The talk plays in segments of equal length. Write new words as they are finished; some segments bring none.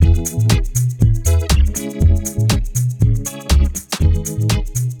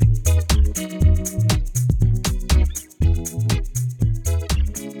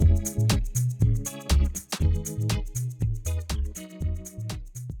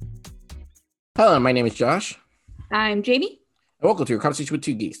Hello, my name is Josh, I'm Jamie. and welcome to your Conversation with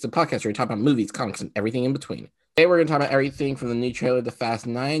Two Geeks, the podcast where we talk about movies, comics, and everything in between. Today, we're going to talk about everything from the new trailer to Fast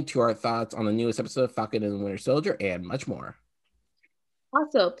 9 to our thoughts on the newest episode of Falcon and the Winter Soldier, and much more.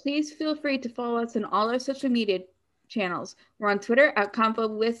 Also, please feel free to follow us on all our social media channels. We're on Twitter at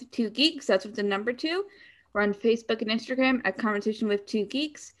Convo with Two Geeks. That's with the number two. We're on Facebook and Instagram at Conversation with Two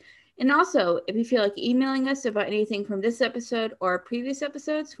Geeks. And also, if you feel like emailing us about anything from this episode or previous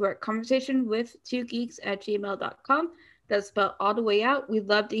episodes, we're at conversationwith2geeks@gmail.com. That's spelled all the way out. We'd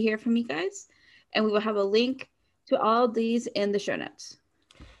love to hear from you guys. And we will have a link to all of these in the show notes.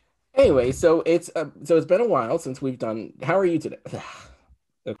 Anyway, it's been a while since we've done. How are you today?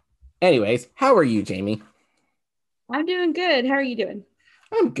 Anyways, how are you, Jamie? I'm doing good. How are you doing?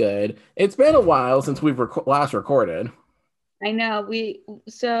 I'm good. It's been a while since we've last recorded. I know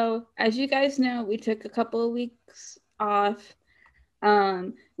so as you guys know, we took a couple of weeks off.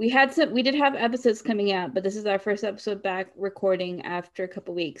 We did have episodes coming out, but this is our first episode back recording after a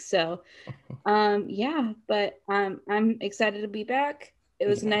couple weeks. So yeah, but I'm excited to be back. It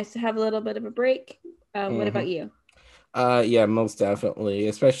was Yeah. nice to have a little bit of a break. What Mm-hmm. about you? Yeah, most definitely,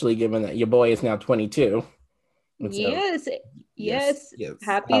 especially given that your boy is now 22. And so, Yes, yes, yes. yes.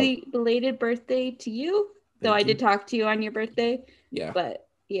 Happy belated birthday to you. Though I Thank did you. talk to you on your birthday, Yeah. but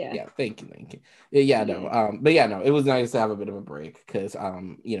yeah, Yeah, thank you. Yeah, no. yeah. But yeah, no, it was nice to have a bit of a break because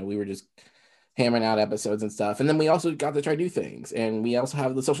we were just hammering out episodes and stuff. And then we also got to try new things. And we also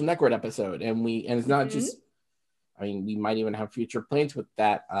have the social network episode. And it's not Mhm. just we might even have future plans with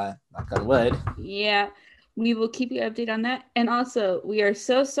that, knock on wood. Yeah, we will keep you updated on that. And also, we are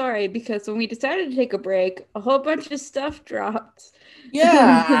so sorry because when we decided to take a break, a whole bunch of stuff dropped that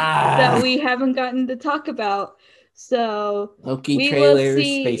Yeah. we haven't gotten to talk about. So Loki we will trailers,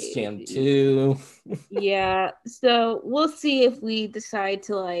 Space Jam see. 2. Yeah, so we'll see if we decide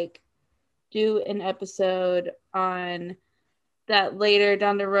to like do an episode on that later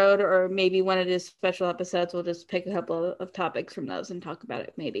down the road, or maybe one of these special episodes we'll just pick a couple of topics from those and talk about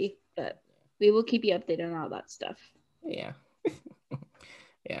it maybe, but we will keep you updated on all that stuff. Yeah.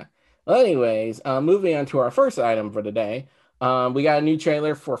 Yeah. Well, anyways, moving on to our first item for today. We got a new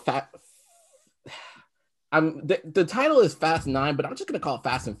trailer for the title is Fast 9, but I'm just gonna call it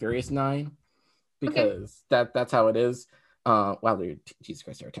Fast and Furious 9 Okay. because that's how it is. Wow, dude, Jesus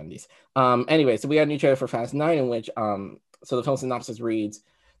Christ, there are 10 of these. Anyway, so we got a new trailer for Fast 9 in which so the film synopsis reads: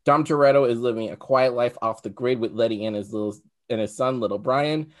 Dom Toretto is living a quiet life off the grid with Letty and his son, little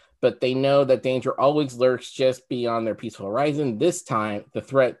Brian, but they know that danger always lurks just beyond their peaceful horizon. This time, the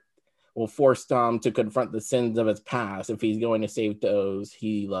threat will force Dom to confront the sins of his past if he's going to save those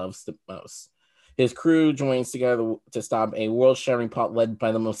he loves the most. His crew joins together to stop a world-shattering plot led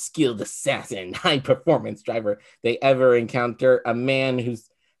by the most skilled assassin, high-performance driver they ever encounter, a man who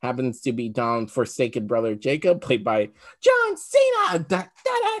happens to be Dom's forsaken brother Jacob, played by John Cena. Da,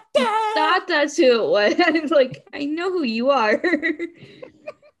 da, da, da. That's who it was. Like, I know who you are.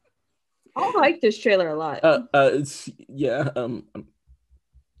 I like this trailer a lot. Yeah. All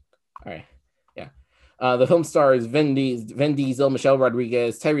right. Yeah. The film stars Vin Diesel, Michelle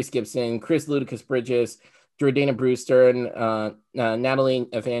Rodriguez, Tyrese Gibson, Chris Ludacris Bridges, Jordana Brewster, and Natalie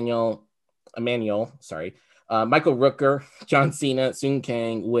Emmanuel, sorry, Michael Rooker, John Cena, Sung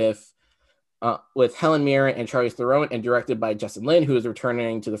Kang, with Helen Mirren and Charlize Theron, and directed by Justin Lin, who is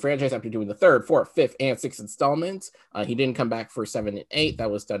returning to the franchise after doing the third, fourth, fifth, and sixth installments. He didn't come back for 7 and 8.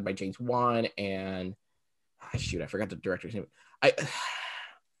 That was done by James Wan and shoot, I forgot the director's name. I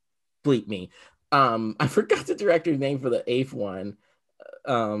bleep me. I forgot the director's name for the eighth one.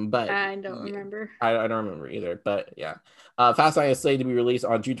 But I don't yeah, remember. I don't remember either. But yeah, Fast Nine is slated to be released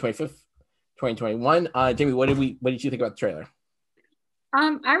on June 25th, 2021. Jamie, what did you think about the trailer?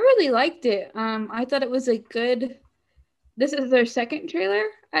 I really liked it. I thought it was a good. This is their second trailer,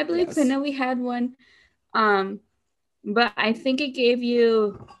 I believe. 'Cause I Yes. know we had one. Um, but I think it gave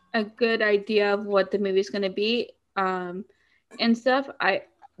you a good idea of what the movie's going to be. And stuff.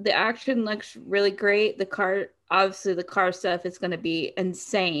 The action looks really great. Obviously, the car stuff is going to be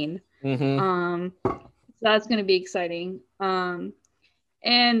insane. Mm-hmm. So that's going to be exciting. And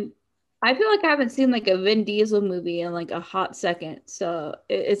I feel like I haven't seen like a Vin Diesel movie in like a hot second, so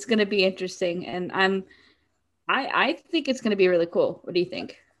it's going to be interesting. And I think it's going to be really cool. What do you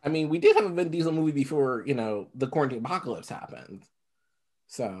think? I mean, we did have a Vin Diesel movie before, the quarantine apocalypse happened.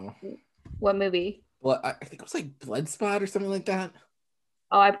 So, What movie? well, I think it was like Bloodspot or something like that.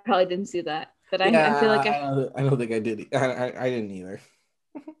 Oh, I probably didn't see that, but I feel like I don't think I did. I didn't either.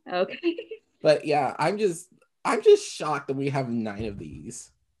 okay. But yeah, I'm just shocked that we have 9 of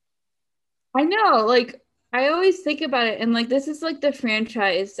these. I know, like I always think about it, and like this is like the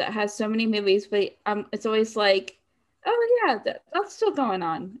franchise that has so many movies, but it's always like, oh yeah, that's still going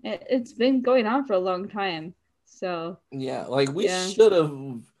on. It's been going on for a long time. So Yeah, like we yeah, should have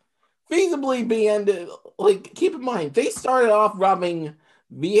feasibly been like keep in mind they started off robbing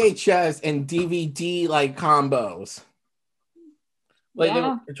VHS and DVD like combos. Like they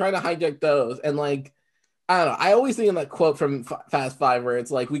were yeah, trying to hijack those, and like I don't know. I always think of that quote from Fast Five where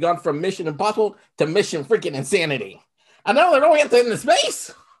it's like we gone from Mission Impossible to Mission freaking Insanity. I know they're going into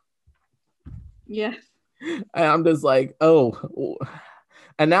space. yeah. And I'm just like, oh.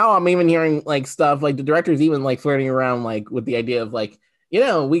 And now I'm even hearing like stuff like the director's even like flirting around like with the idea of like,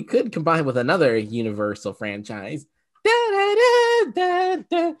 we could combine with another Universal franchise. Oh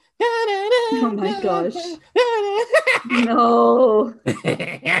my gosh. No.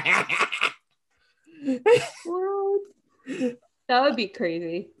 What? That would be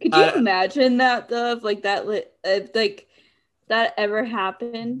crazy. Could you imagine that though? If like that, like that ever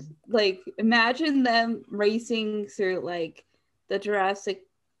happened? Like, imagine them racing through like the Jurassic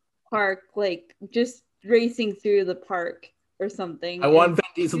Park, like just racing through the park or something. I want Vin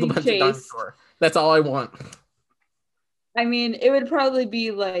Diesel to punch a chased. dinosaur. That's all I want. I mean, it would probably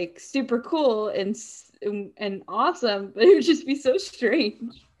be like super cool and awesome, but it would just be so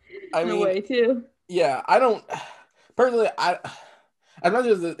strange in a way too. Yeah, I don't personally. As much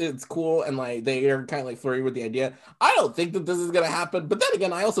as it's cool and like they are kind of like flirting with the idea, I don't think that this is gonna happen. But then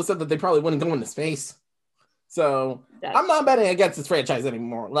again, I also said that they probably wouldn't go into space, so I'm not betting against this franchise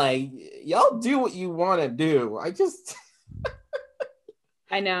anymore. Like y'all do what you want to do.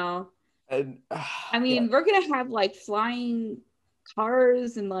 I know. And, I mean, we're gonna have like flying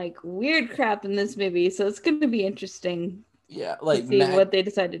cars and like weird crap in this movie, so it's gonna be interesting. Yeah, like to see what they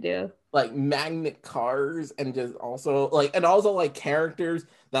decide to do. Like magnet cars and just also like characters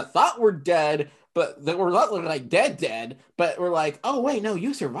that thought were dead, but that were not like dead, but we're like, oh wait, no,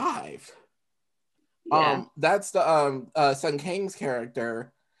 you survived. Yeah. That's the Sung Kang's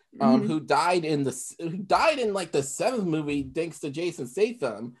character, who died in like the 7th movie thanks to Jason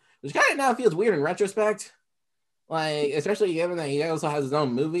Statham, which kind of now feels weird in retrospect. Like, especially given that he also has his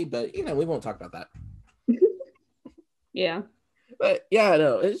own movie, but we won't talk about that. Yeah. But yeah,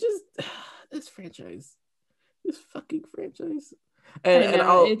 no, it's just this fucking franchise. And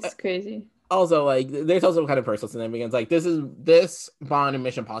it's crazy. Also, like, there's also kind of personal significance. Like, this Bond and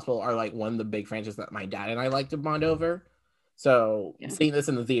Mission Impossible are like one of the big franchises that my dad and I like to bond over. So seeing this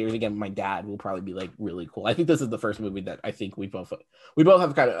in the theaters again, my dad will probably be like really cool. I think this is the first movie that I think we both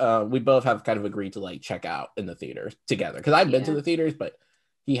have kind of agreed to like check out in the theaters together, because I've been to the theaters, but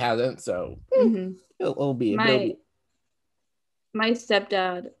he hasn't. So it'll be my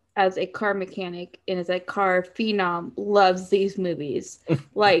stepdad, as a car mechanic and as a car phenom, loves these movies.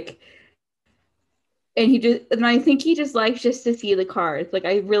 Like, and I think he just likes just to see the cars. Like,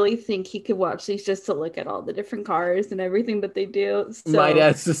 I really think he could watch these just to look at all the different cars and everything that they do. So, my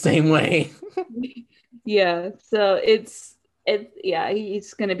dad's the same way. Yeah. So he's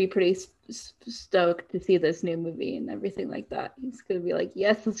gonna be pretty stoked to see this new movie and everything like that. He's gonna be like,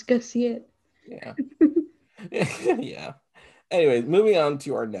 yes, let's go see it. Yeah. Yeah. Anyways, moving on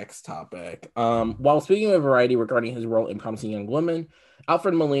to our next topic. While speaking of Variety regarding his role in Promising Young Woman,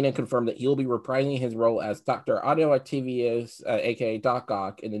 Alfred Molina confirmed that he'll be reprising his role as Dr. Otto Octavius, aka Doc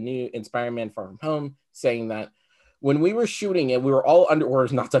Ock, in the new Spider-Man Far From Home, saying that when we were shooting it, we were all under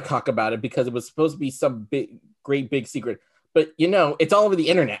orders not to talk about it because it was supposed to be some great big secret. But it's all over the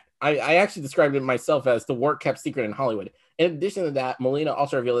internet. I actually described it myself as the work kept secret in Hollywood. In addition to that, Molina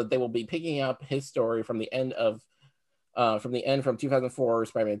also revealed that they will be picking up his story from the end from 2004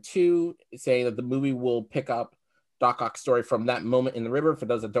 Spider-Man 2, saying that the movie will pick up Doc Ock's story from that moment in the river. For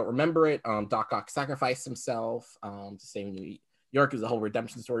those that don't remember it, Doc Ock sacrificed himself to save New York. Is the whole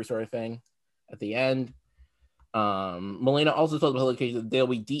redemption story sort of thing at the end. Molina also told the publication that they'll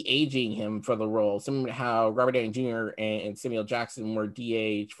be de-aging him for the role, similar to how Robert Downey Jr. and Samuel Jackson were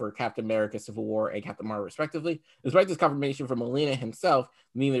de-aged for Captain America Civil War and Captain Marvel respectively. Despite this confirmation from Molina himself,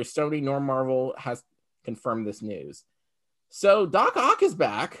 neither Sony nor Marvel has confirmed this news. So Doc Ock is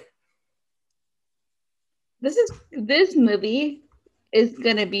back. This movie is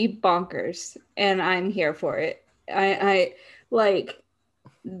gonna be bonkers, and I'm here for it. I like,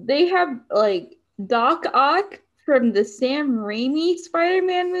 they have like Doc Ock from the Sam Raimi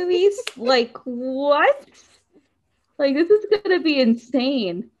Spider-Man movies. Like, what? Like, this is gonna be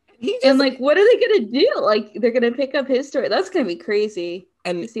insane. And like, what are they gonna do? Like, they're gonna pick up his story. That's gonna be crazy.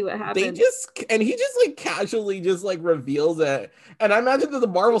 And to see what happens. He just like casually just like reveals it. And I imagine that the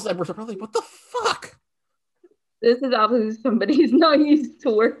Marvel snipers are probably like, what the fuck? This is obviously somebody who's not used to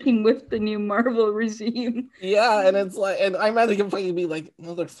working with the new Marvel regime. Yeah, and it's like, and I'm at the complaint be like,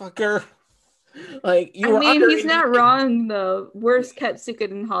 motherfucker, like you were under He's not wrong though. Worst kept secret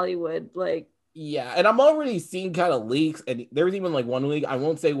in Hollywood. Like, yeah, and I'm already seeing kind of leaks, and there was even like one leak. I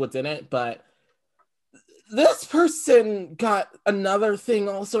won't say what's in it, but this person got another thing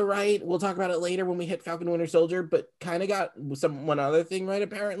also right. We'll talk about it later when we hit Falcon Winter Soldier, but kind of got one other thing right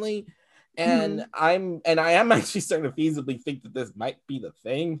apparently. And I am actually starting to feasibly think that this might be the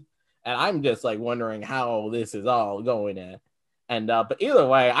thing. And I'm just like wondering how this is all going to end up. But either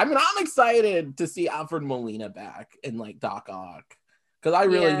way, I mean, I'm excited to see Alfred Molina back in like Doc Ock. Because I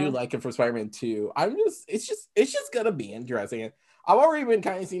really do like him for Spider-Man 2. It's just gonna be interesting. I've already been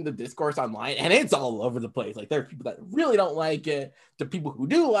kind of seeing the discourse online, and it's all over the place. Like, there are people that really don't like it, to people who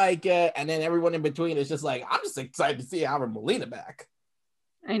do like it, and then everyone in between is just like, I'm just excited to see Alfred Molina back.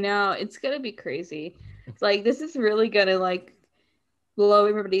 I know, it's gonna be crazy. It's like, this is really gonna like blow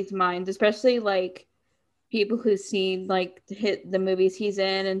everybody's minds, especially like people who've seen like hit the movies he's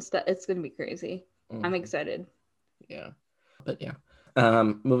in and stuff. It's gonna be crazy. I'm excited. Yeah, but yeah.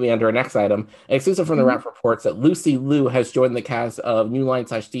 Moving on to our next item, exclusive from the Wrap reports that Lucy Liu has joined the cast of New Line /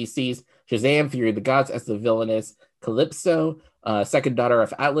 DC's Shazam! Fury of the Gods as the villainess Calypso, second daughter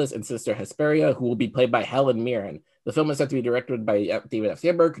of Atlas and sister Hesperia, who will be played by Helen Mirren. The film is set to be directed by David F.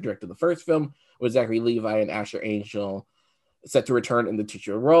 Sandberg, who directed the first film, with Zachary Levi and Asher Angel set to return in the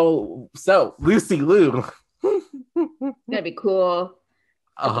titular role. So, Lucy Liu. That'd be cool.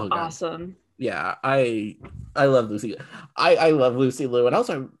 That's oh, awesome. Yeah, I love Lucy. I love Lucy Liu, and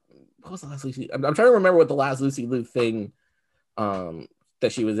also, what was the last Lucy? I'm trying to remember what the last Lucy Liu thing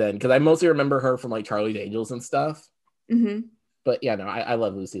that she was in, because I mostly remember her from like Charlie's Angels and stuff. But yeah, no, I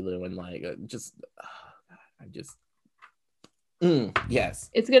love Lucy Liu, and like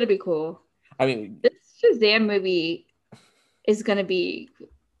yes, it's gonna be cool. I mean, this Shazam movie is gonna be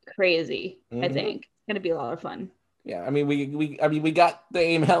crazy. I think it's gonna be a lot of fun. Yeah, I mean, we got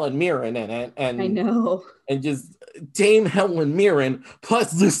Dame Helen Mirren in it, and I know, and just Dame Helen Mirren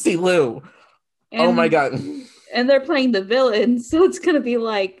plus Lucy Liu. Oh my god! And they're playing the villain, so it's gonna be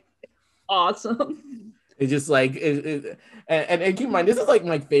like awesome. It's just like and keep in mind, this is like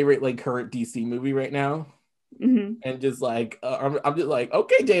my favorite like current DC movie right now, and just like I'm just like,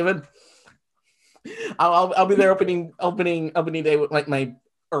 okay, David, I'll be there opening day with like my,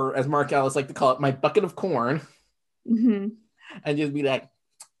 or as Mark Ellis like to call it, my bucket of corn. And just be like,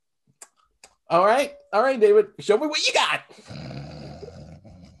 all right, David, show me what you got.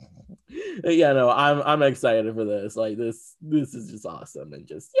 Yeah, no, I'm excited for this. Like, this is just awesome, and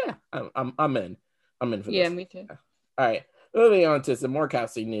just I'm in for this. Yeah, me too. All right, moving on to some more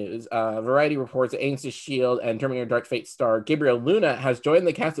casting news. Variety reports that Agents of S.H.I.E.L.D. and Terminator Dark Fate star Gabriel Luna has joined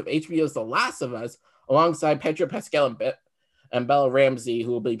the cast of HBO's The Last of Us alongside Pedro Pascal and Bella Ramsey, who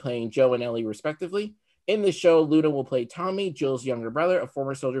will be playing Joe and Ellie respectively. In the show, Luna will play Tommy, Jill's younger brother, a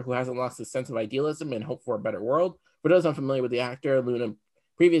former soldier who hasn't lost his sense of idealism and hope for a better world. For those unfamiliar with the actor, Luna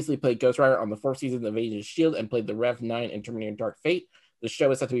previously played Ghost Rider on the 4th season of Agents of S.H.I.E.L.D. and played the Rev 9 in Terminator Dark Fate. The show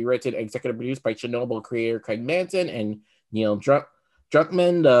is set to be written and executive produced by Chernobyl creator Craig Manson and Neil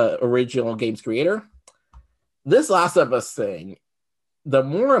Druckmann, the original game's creator. This Last of Us thing, the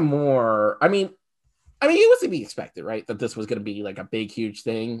more and more, I mean, it was to be expected, right? That this was going to be like a big, huge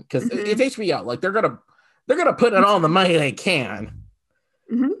thing, because it's HBO. Like, they're gonna put in all the money they can.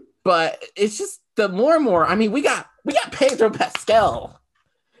 But it's just the more and more. I mean, we got Pedro Pascal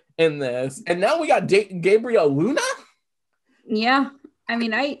in this, and now we got Gabriel Luna. Yeah, I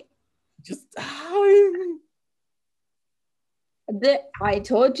mean, I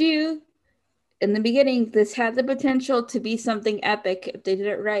told you in the beginning, this had the potential to be something epic if they did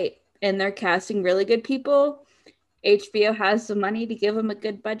it right, and they're casting really good people. HBO has the money to give them a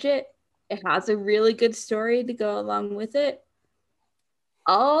good budget. It has a really good story to go along with it.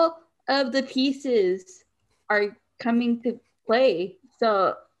 All of the pieces are coming to play.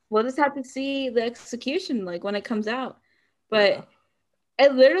 So we'll just have to see the execution like when it comes out. But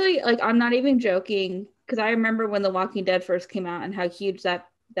it literally, like, I'm not even joking, because I remember when The Walking Dead first came out and how huge that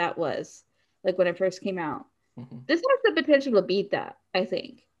was, like when it first came out. This has the potential to beat that, I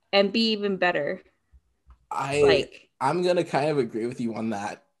think, and be even better. I'm gonna kind of agree with you on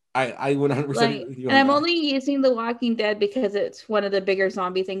that. I 100% agree with you on and I'm that. only using The Walking Dead because it's one of the bigger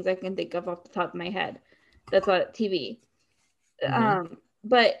zombie things I can think of off the top of my head. That's what TV.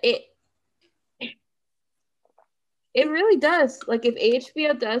 But it really does. Like, if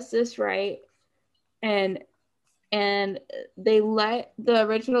HBO does this right, and they let the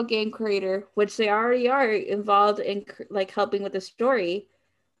original game creator, which they already are involved in like helping with the story,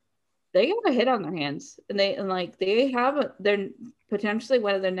 they got a hit on their hands, and they have they're potentially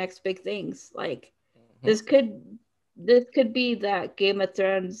one of their next big things. Like this could be that Game of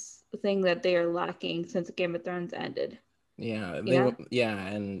Thrones thing that they are lacking since Game of Thrones ended.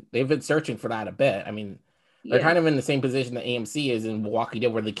 And they've been searching for that a bit. I mean, they're Yeah. kind of in the same position that AMC is in Walking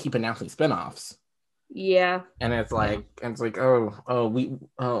Dead, where they keep announcing spinoffs. Yeah. And it's like, I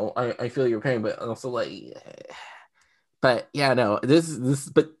feel your pain, but also like, but yeah, no,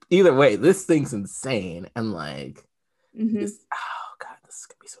 but either way, this thing's insane, and like, oh god, this is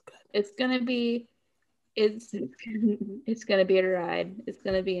gonna be so good. It's gonna be, it's gonna be a ride. It's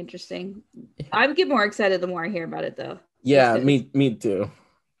gonna be interesting. I get more excited the more I hear about it, though. Yeah, me too.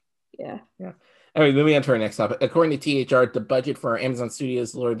 Yeah. Anyway, moving on to our next topic. According to THR, the budget for Amazon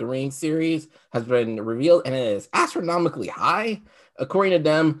Studios' Lord of the Rings series has been revealed, and it is astronomically high. According to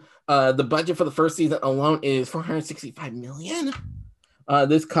them, the budget for the first season alone is $465 million.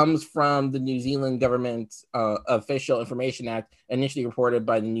 This comes from the New Zealand government official information act, initially reported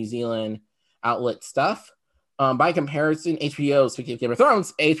by the New Zealand outlet Stuff. By comparison, HBO's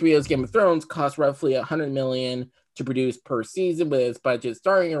Game of Thrones cost roughly $100 million to produce per season, with its budget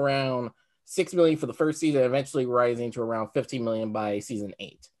starting around $6 million for the first season, eventually rising to around $15 million by season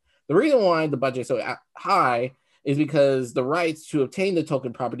 8. The reason why the budget is so high is because the rights to obtain the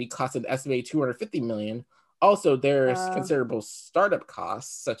Tolkien property cost an estimated $250 million. Also, there's considerable startup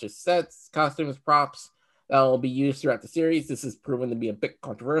costs, such as sets, costumes, props, that will be used throughout the series. This is proven to be a bit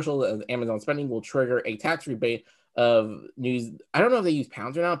controversial, as Amazon spending will trigger a tax rebate of I don't know if they use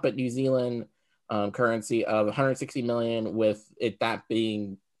pounds or not, but New Zealand currency of $160 million, with that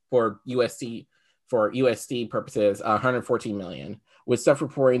being for USD purposes, $114 million, with stuff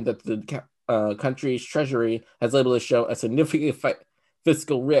reporting that the country's treasury has labeled the show a significant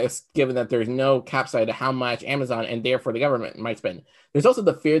fiscal risk, given that there's no cap side to how much Amazon and therefore the government might spend. There's also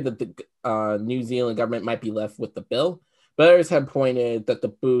the fear that the New Zealand government might be left with the bill, but others have pointed that the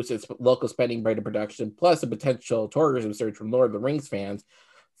boost its local spending by the production, plus the potential tourism surge from Lord of the Rings fans,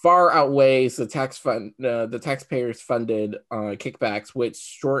 far outweighs the taxpayers funded kickbacks, which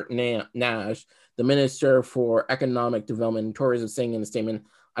Stuart Nash, the Minister for Economic Development and Tourism, saying in a statement,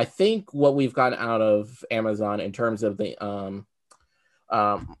 "I think what we've gotten out of Amazon in terms of the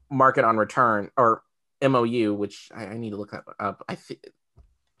market on return, or MOU," which I need to look that up.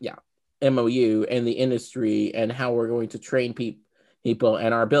 MOU, and the industry and how we're going to train people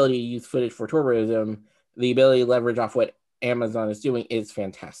and our ability to use footage for tourism, the ability to leverage off what Amazon is doing is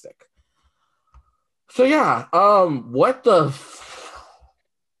fantastic. So yeah, what the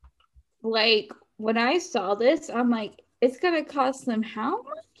like when I saw this, I'm like, it's gonna cost them how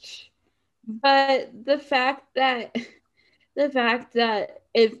much? But the fact that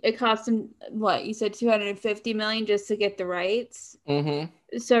it cost them, what you said, 250 million just to get the rights.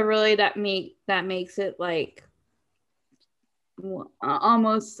 So really that makes it like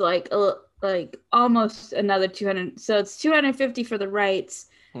almost almost another 200. So it's 250 for the rights,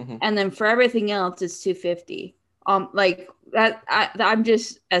 and then for everything else it's 250. Like that, I'm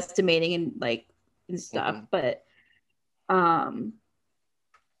just estimating and stuff, but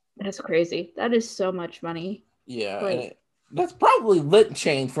that's crazy. That is so much money. Yeah, that's probably lit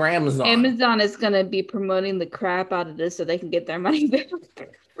change for Amazon. Amazon is gonna be promoting the crap out of this so they can get their money back.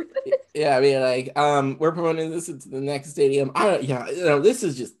 Yeah, I mean, like, we're promoting this into the next stadium. This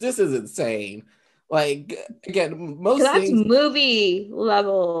is insane. Like, again, that's movie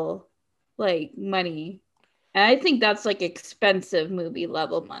level, like, money, and I think that's like expensive movie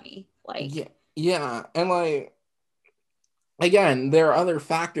level money. Like, yeah, and like, again, there are other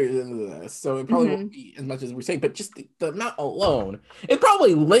factors into this, so it probably won't be as much as we're saying, but just the amount alone, it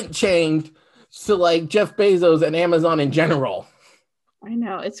probably link changed to like Jeff Bezos and Amazon in general. I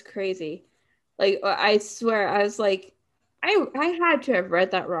know, it's crazy. Like, I swear, I was like, I had to have read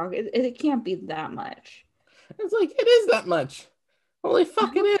that wrong. It can't be that much. It's like, it is that much. Holy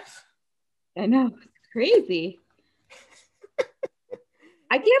fuck, it is. I know, it's crazy.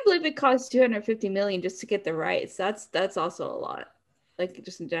 I can't believe it costs 250 million just to get the rights. That's also a lot, like,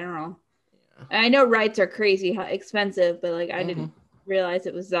 just in general. Yeah. I know rights are crazy expensive, but like I didn't realize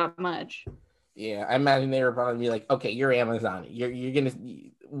it was that much. Yeah, I imagine they were probably like, okay, you're Amazon.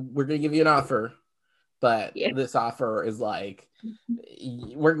 We're gonna give you an offer, but this offer is like,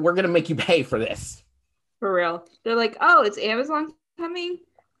 we're gonna make you pay for this. For real. They're like, oh, it's Amazon coming?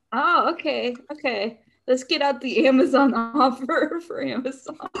 Oh, okay. Let's get out the Amazon offer for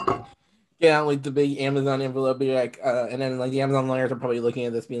Amazon. Yeah, like the big Amazon envelope, be like, and then like the Amazon lawyers are probably looking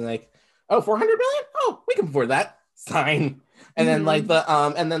at this, being like, "Oh, 400 million? Oh, we can afford that. Sign." And then like the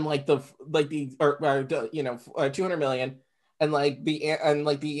 200 million, and like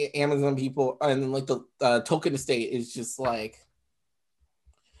the Amazon people and like the Tolkien estate is just like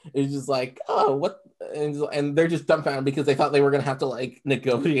oh what, and they're just dumbfounded because they thought they were gonna have to like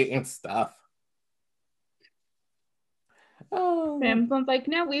negotiate and stuff. Oh. Amazon's like,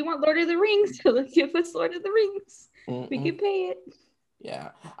 no, we want Lord of the Rings. So give us Lord of the Rings. We can pay it.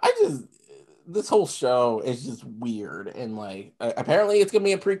 Yeah, this whole show is just weird, and like apparently it's gonna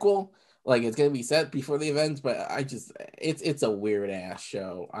be a prequel. Like it's gonna be set before the events, but it's a weird ass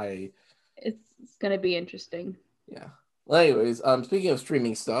show. It's gonna be interesting. Yeah. Well, anyways, speaking of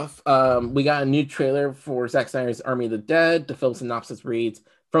streaming stuff, we got a new trailer for Zack Snyder's Army of the Dead. The film synopsis reads: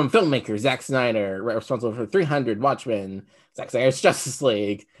 from filmmaker Zack Snyder, responsible for 300, Watchmen, Zack Snyder's Justice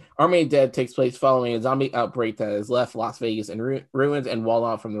League. Army of the Dead takes place following a zombie outbreak that has left Las Vegas in ruins and walled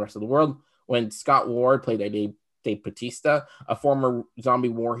off from the rest of the world. When Scott Ward, played by Dave Bautista, a former zombie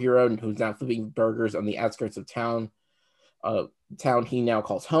war hero who's now flipping burgers on the outskirts of town he now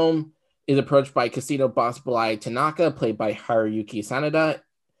calls home, is approached by casino boss Bly Tanaka, played by Hiroyuki Sanada.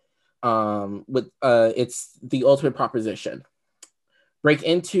 It's the ultimate proposition. Break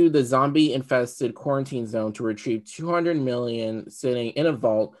into the zombie-infested quarantine zone to retrieve 200 million sitting in a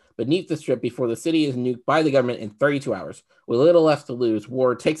vault beneath the strip before the city is nuked by the government in 32 hours. With little left to lose,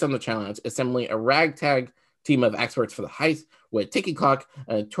 Ward takes on the challenge, assembling a ragtag team of experts for the heist with a ticking clock,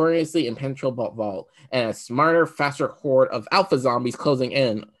 a notoriously impenetrable vault, and a smarter, faster horde of alpha zombies closing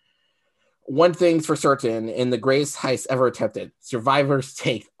in. One thing's for certain, in the greatest heist ever attempted, survivors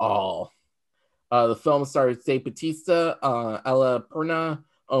take all. The film stars Dave Bautista, Ella Perna,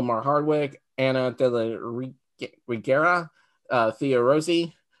 Omar Hardwick, Anna de la Reguera, Thea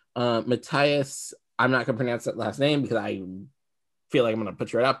Rossi, Matthias, I'm not going to pronounce that last name because I feel like I'm going to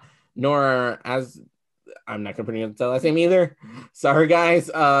butcher it up, Nora I'm not going to pronounce that last name either. Sorry, guys.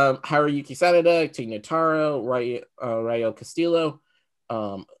 Hiroyuki Sanada, Tina Taro, Rayo Castillo,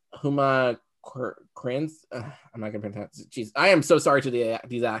 Huma Kranz. I'm not going to pronounce it. Jeez, I am so sorry to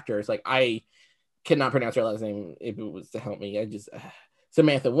these actors. Like, I cannot pronounce her last name if it was to help me.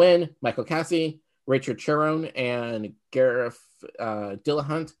 Samantha Wynn, Michael Cassie, Richard Chiron, and Gareth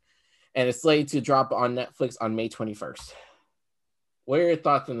Dillahunt. And it's slated to drop on Netflix on May 21st. What are your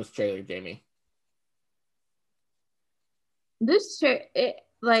thoughts on this trailer, Jamie? This it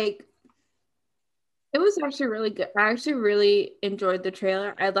was actually really good. I actually really enjoyed the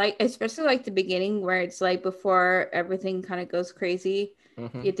trailer. Especially like the beginning where it's like before everything kind of goes crazy.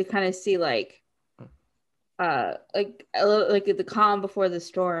 Mm-hmm. You get to kind of see like a little like the calm before the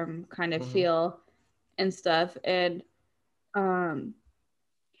storm kind of feel and stuff. And I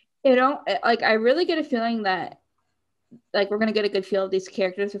really get a feeling that like we're gonna get a good feel of these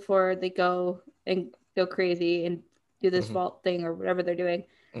characters before they go crazy and do this vault thing or whatever they're doing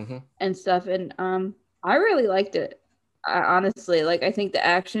and stuff. And I really liked it. Honestly, like I think the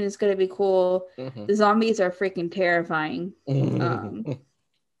action is gonna be cool. The zombies are freaking terrifying.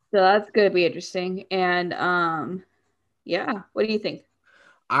 So that's gonna be interesting. And yeah, what do you think?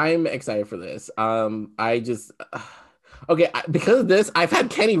 I'm excited for this. Because of this, I've had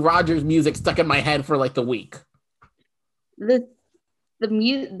Kenny Rogers music stuck in my head for like the week. The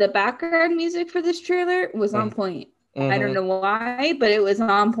background music for this trailer was on point. I don't know why, but it was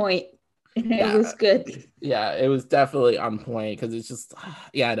on point. It was good. Yeah, it was definitely on point because it's just,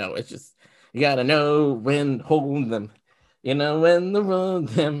 it's just, you gotta know when to hold them, when to run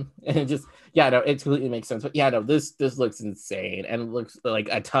them, and it just, it completely makes sense. But this looks insane, and it looks like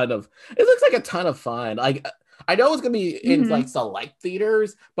a ton of fun. Like, I know it's gonna be in like select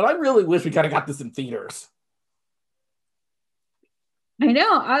theaters, but I really wish we kind of got this in theaters. I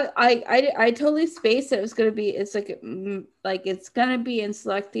know. I totally spaced it. It was gonna be. It's like it's gonna be in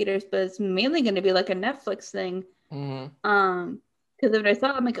select theaters, but it's mainly gonna be like a Netflix thing. Because when I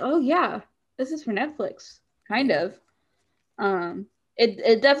thought, I'm like, oh yeah, this is for Netflix, kind of.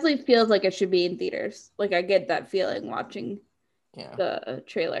 It definitely feels like it should be in theaters. Like I get that feeling watching the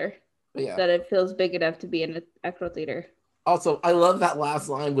trailer. That it feels big enough to be in an actual theater. Also, I love that last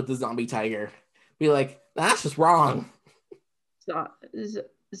line with the zombie tiger. Be like, that's just wrong. The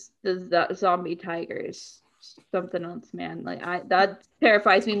zombie tigers, something else, man. Like that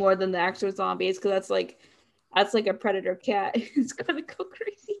terrifies me more than the actual zombies because that's like a predator cat. It's gonna go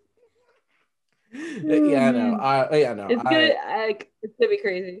crazy. It's gonna be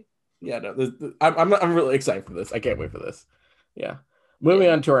crazy. I'm really excited for this. I can't wait for this. Yeah. Moving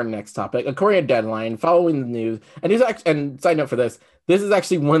on to our next topic, according to Deadline, following the news, and side note for this is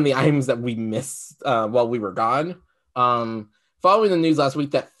actually one of the items that we missed while we were gone. Following the news last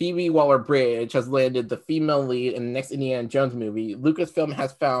week that Phoebe Waller-Bridge has landed the female lead in the next Indiana Jones movie, Lucasfilm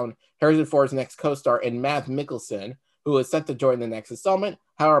has found Harrison Ford's next co-star in Mads Mikkelsen, who is set to join the next installment.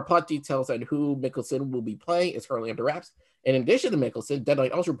 However, plot details on who Mikkelsen will be playing is currently under wraps. In addition to Mikkelsen,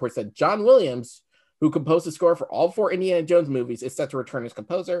 Deadline also reports that John Williams, who composed the score for all 4 Indiana Jones movies, is set to return as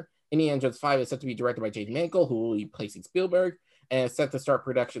composer. Indiana Jones 5 is set to be directed by James Mangold, who will be placing Spielberg, and is set to start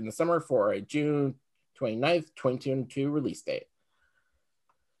production this summer for a June 29th, 2022 release date.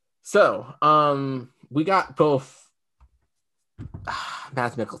 So, we got both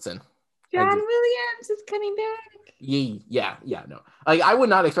Mads Mikkelsen. John Williams is coming back. Yeah, no. Like, I would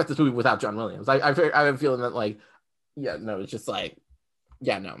not expect this movie without John Williams. I have a feeling that, like, yeah, no, it's just like,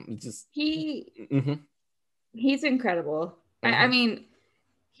 yeah, no, it's just he's incredible. I mean,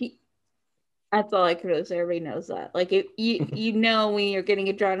 that's all I could really say. Everybody knows that. Like, you know when you're getting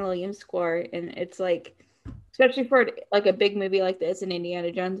a John Williams score, and it's like, especially for like a big movie like this, an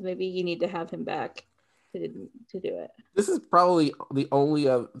Indiana Jones movie, you need to have him back to do it. This is probably the only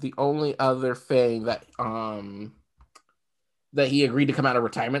other thing that that he agreed to come out of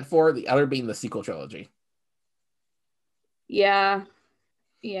retirement for. The other being the sequel trilogy. Yeah.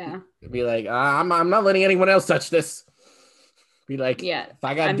 Be like, I'm not letting anyone else touch this. Be like, yeah.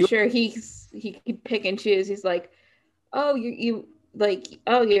 I'm sure he could pick and choose. He's like, oh, you like,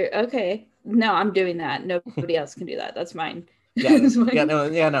 oh, you're okay. No, I'm doing that. Nobody else can do that. That's mine. No.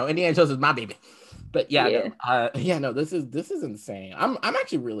 Indiana Jones is my baby. But no, this is insane. I'm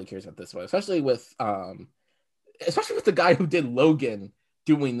actually really curious about this one, especially with the guy who did Logan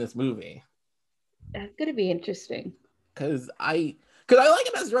doing this movie. That's gonna be interesting. Because I like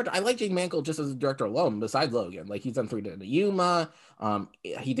him as a director. I like James Mangold just as a director alone, besides Logan. Like, he's done 3 to Yuma.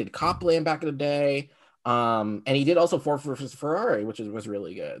 He did Copland back in the day. And he did also Ford vs. Ferrari, which was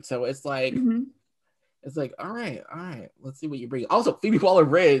really good. So it's like, it's like, all right, let's see what you bring. Also, Phoebe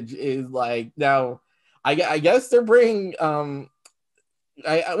Waller-Bridge is like, now, I guess they're bringing, well,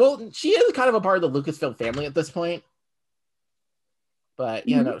 she is kind of a part of the Lucasfilm family at this point. But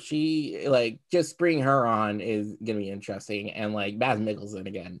she, like, just bringing her on is gonna be interesting. And like Mads Mikkelsen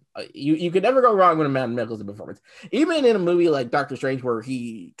again, you could never go wrong with a Mads Mikkelsen performance. Even in a movie like Doctor Strange, where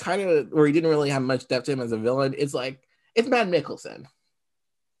he didn't really have much depth to him as a villain, it's like, it's Mads Mikkelsen.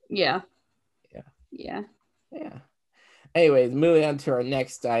 Yeah. Anyways, moving on to our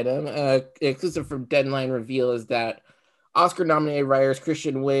next item. Exclusive from Deadline reveal is that Oscar-nominated writers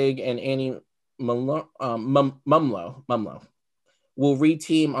Kristen Wiig and Annie Mumlo will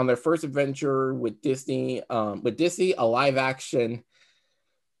reteam on their first adventure with Disney. A live action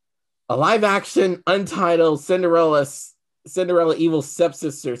untitled Cinderella Evil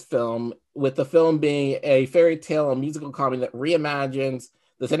Stepsisters film, with the film being a fairy tale and musical comedy that reimagines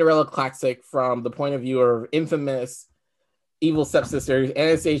the Cinderella classic from the point of view of infamous evil stepsisters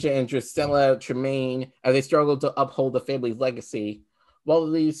Anastasia and Drusilla Tremaine as they struggle to uphold the family's legacy.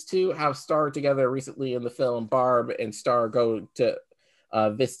 While these two have starred together recently in the film Barb and Star Go to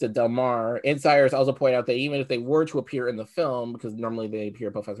Vista Del Mar, insiders also point out that even if they were to appear in the film, because normally they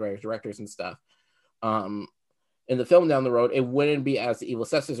appear both as writers, directors, and stuff, in the film down the road, it wouldn't be as the evil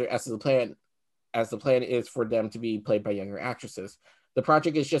stepsister as the plan is for them to be played by younger actresses. The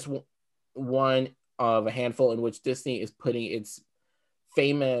project is just one of a handful in which Disney is putting its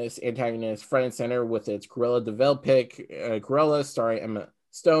famous antagonist front and center with its Cruella de Vil pick, Cruella, starring Emma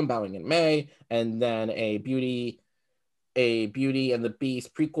Stone, bowing in May, and then a Beauty and the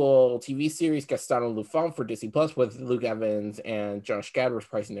Beast prequel TV series, Gaston and Lufon, for Disney Plus, with Luke Evans and Josh Gad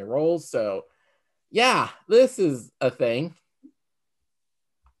reprising their roles. So, yeah, this is a thing.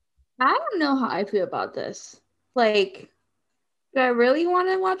 I don't know how I feel about this. Like, do I really want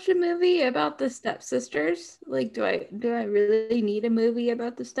to watch a movie about the stepsisters? Like, do I really need a movie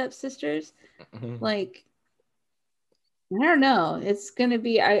about the stepsisters? Like, I don't know. It's gonna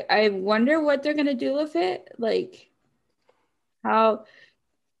be. I wonder what they're gonna do with it. Like, how.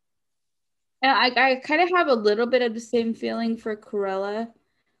 And I kind of have a little bit of the same feeling for Cruella,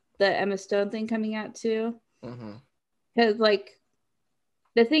 the Emma Stone thing coming out too. Because like,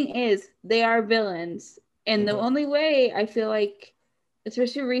 the thing is, they are villains. And the only way I feel like,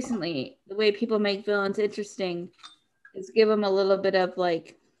 especially recently, the way people make villains interesting is give them a little bit of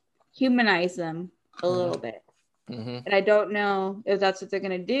like, humanize them a little bit. And I don't know if that's what they're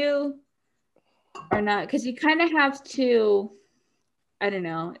going to do or not. Because you kind of have to, I don't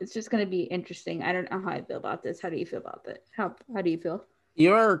know. It's just going to be interesting. I don't know how I feel about this. How do you feel about that? How do you feel?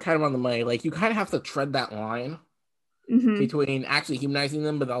 You're kind of on the money. Like, you kind of have to tread that line between actually humanizing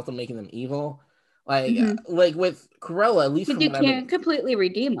them, but also making them evil. Like, like with Cruella, at least, but you can't completely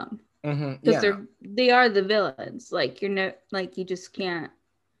redeem them because they are the villains. Like, you're not, like, you just can't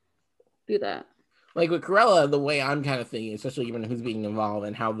do that. like with Cruella, the way I'm kind of thinking, especially even who's being involved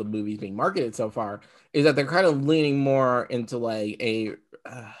and how the movie's being marketed so far, is that they're kind of leaning more into like a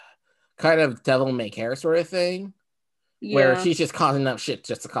kind of devil may care sort of thing, where Yeah. she's just causing up shit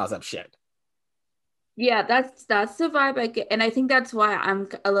just to cause up shit. Yeah, that's the vibe I get, and I think that's why I'm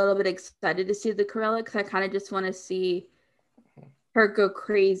a little bit excited to see the Cruella because I kind of just want to see her go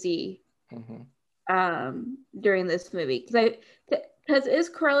crazy Mm-hmm. during this movie because is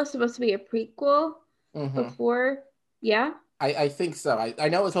Cruella supposed to be a prequel Mm-hmm. before? Yeah, I think so. I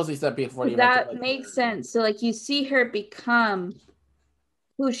know it's supposed to be set before the events of that like makes sense. So like you see her become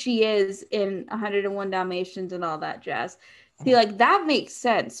who she is in 101 Dalmatians and all that jazz. See, like that makes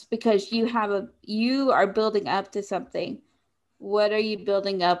sense because you are building up to something. What are you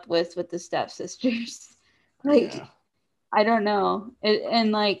building up with the stepsisters? yeah. Like, I don't know.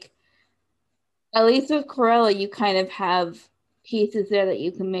 And like at least with Corella, you kind of have pieces there that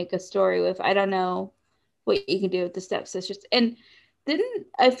you can make a story with. I don't know what you can do with the stepsisters. And didn't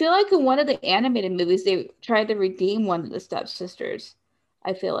I feel like in one of the animated movies they tried to redeem one of the stepsisters,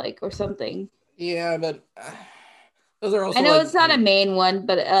 I feel like, or something. Yeah, but those are I also know like it's not a main one,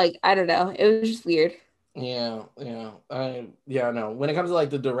 but like I don't know. It was just weird. no. When it comes to like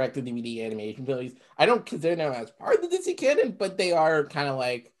the directed DVD animation movies, I don't consider them as part of the Disney canon, but they are kind of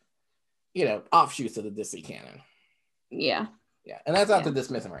like, offshoots of the Disney canon. Yeah. Yeah, and that's not Yeah. to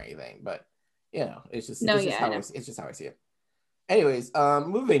dismiss them or anything, but it's just No, yeah, I how know. it's just how I see it. Anyways,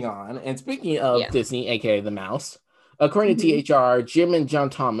 moving on. And speaking of Yeah. Disney, aka the Mouse, according to Hmm. THR, Jim and John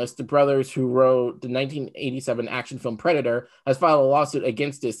Thomas, the brothers who wrote the 1987 action film Predator, has filed a lawsuit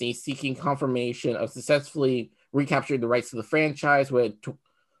against Disney seeking confirmation of successfully recapturing the rights to the franchise with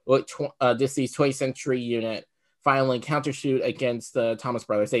Disney's 20th Century unit filing countersuit against the Thomas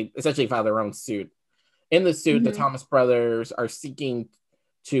brothers. They essentially filed their own suit. In the suit, the Hmm. Thomas brothers are seeking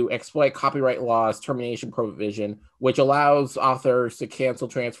to exploit copyright law's termination provision, which allows authors to cancel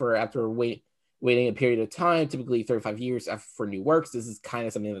transfer after waiting a period of time, typically 35 years for new works. This is kind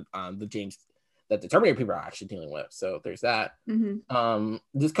of something that that the Terminator people are actually dealing with. So there's that. Hmm.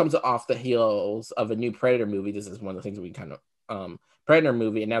 This comes off the heels of a new Predator movie. This is one of the things we kind of Predator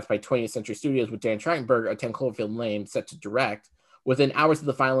movie announced by 20th Century Studios with Dan Trachtenberg, a 10 Cloverfield Lane set to direct. Within hours of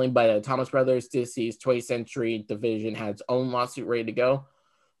the filing by the Thomas Brothers, Disney's 20th Century division had its own lawsuit ready to go.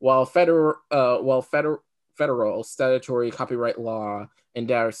 While federal statutory copyright law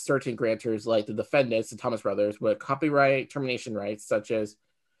endows certain grantors like the defendants, the Thomas Brothers, with copyright termination rights, such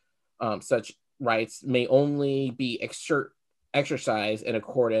rights may only be exercised in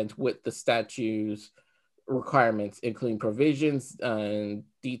accordance with the statute's requirements, including provisions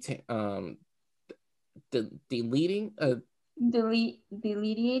deleting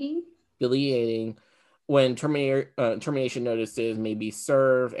Deleting. deleting when termination notices may be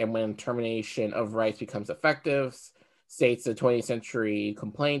served and when termination of rights becomes effective, states the 20th century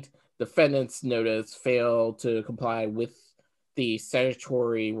complaint. Defendants notice fail to comply with the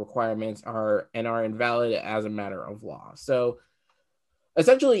statutory requirements are invalid as a matter of law. So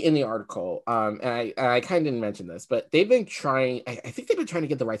essentially in the article, and I kind of didn't mention this, but they've been trying, I think they've been trying to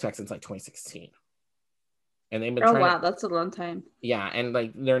get the rights back since like 2016. And they've been Oh trying to wow, that's a long time. yeah, and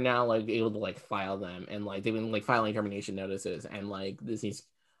like they're now like able to like file them and like they've been like filing termination notices and like Disney's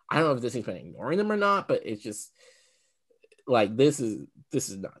I don't know if Disney's been ignoring them or not, but it's just like this is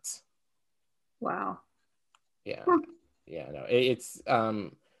nuts. Wow. Yeah. Huh. Yeah, no. It's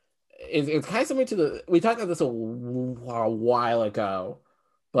kind of similar to the we talked about this a while ago,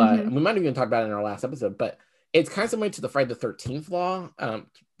 but Hmm. we might have even talked about it in our last episode, but it's kind of similar to the Friday the 13th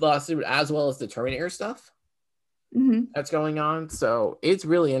lawsuit as well as the Terminator stuff Hmm. that's going on. So it's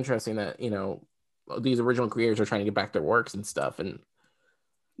really interesting that, these original creators are trying to get back their works and stuff. And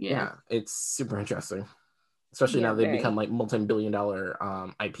Yeah. yeah, it's super interesting, especially Yeah, now they've become very. like multi-billion dollar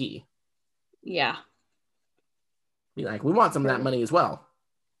IP. Yeah. Be like, we want some of that Very. money as well.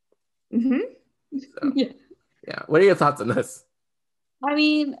 Hmm. So Yeah. yeah. What are your thoughts on this? I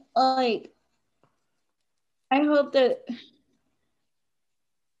mean, like, I hope that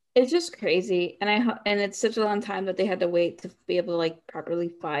it's just crazy, and and it's such a long time that they had to wait to be able to like properly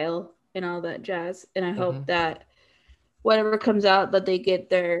file and all that jazz. And I Mm-hmm. hope that whatever comes out, that they get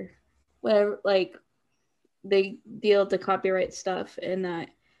their whatever, like they deal with the copyright stuff, and that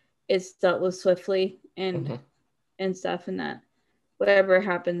it's dealt with swiftly Mm-hmm. and stuff, and that whatever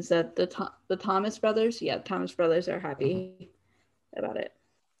happens, that the Thomas brothers, yeah, Thomas brothers are Mm-hmm. happy about it.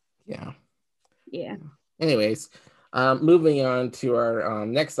 Yeah. Yeah. Anyways, moving on to our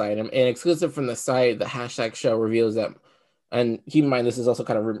next item, an exclusive from the site, the hashtag show reveals that, and keep in mind this is also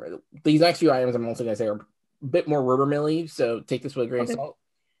kind of rumor. These next few items I'm also going to say are a bit more rumor milly, so take this with a grain of Okay. salt.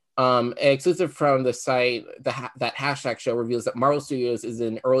 Exclusive from the site, that hashtag show reveals that Marvel Studios is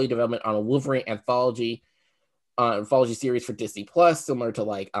in early development on a Wolverine anthology series for Disney Plus, similar to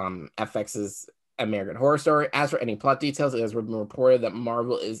like FX's American Horror Story. As for any plot details, it has been reported that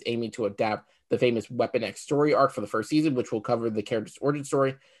Marvel is aiming to adapt the famous Weapon X story arc for the first season, which will cover the character's origin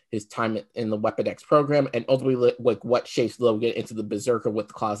story, his time in the Weapon X program, and ultimately like what shapes Logan into the berserker with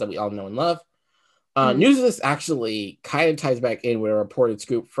the claws that we all know and love. News of this actually kind of ties back in with a reported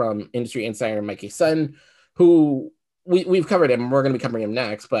scoop from industry insider Mikey Sutton, who we've covered him. We're going to be covering him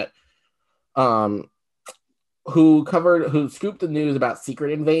next, but who scooped the news about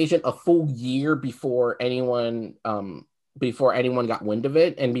Secret Invasion a full year before anyone got wind of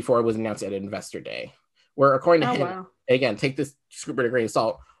it and before it was announced at Investor Day. Where according to him, again, take this scoop with a grain of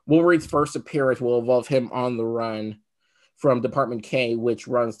salt, Wolverine's first appearance will involve him on the run from Department K, which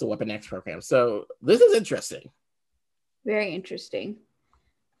runs the Weapon X program. So this is interesting. Very interesting.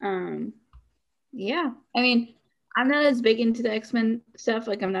 Yeah. I mean, I'm not as big into the X-Men stuff.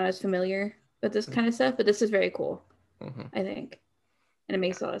 Like, I'm not as familiar with this kind of stuff, but this is very cool, I think. And it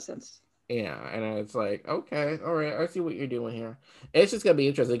makes a lot of sense. Yeah, and it's like, okay, all right, I see what you're doing here. It's just going to be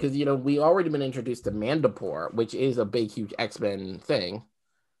interesting because, you know, we already been introduced to Mandapore, which is a big, huge X-Men thing.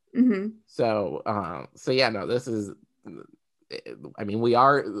 So yeah, no, this is... I mean,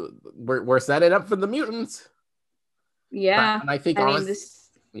 we're setting up for the mutants. Yeah. And I think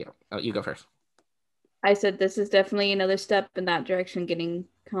you go first. I said this is definitely another step in that direction, getting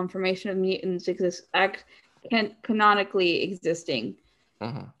confirmation of mutants canonically existing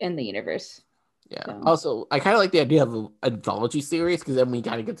in the universe. Yeah. So. Also, I kind of like the idea of an anthology series because then we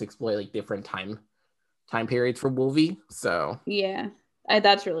kind of get to explore like different time periods for Wolvie. So yeah,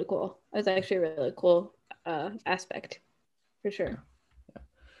 that's really cool. That's actually a really cool aspect. For sure. Yeah.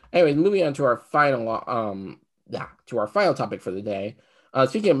 Anyway, moving on to our final topic for the day.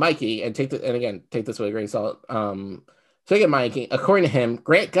 Speaking of Mikey, and take this with a grain of salt. Speaking of Mikey, according to him,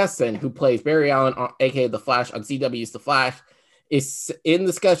 Grant Gustin, who plays Barry Allen, aka The Flash on CW's The Flash, is in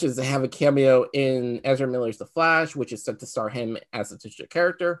discussions to have a cameo in Ezra Miller's The Flash, which is set to star him as a titular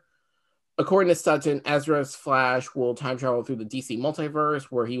character. According to Sutton, Ezra's Flash will time travel through the DC multiverse,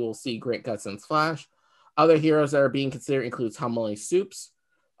 where he will see Grant Gustin's Flash. Other heroes that are being considered include Tom Supes.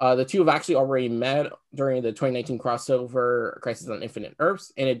 The two have actually already met during the 2019 crossover Crisis on Infinite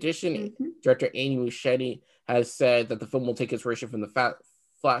Earths. In addition, director Andy Muschietti has said that the film will take inspiration from the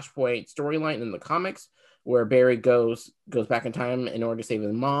Flashpoint storyline in the comics, where Barry goes back in time in order to save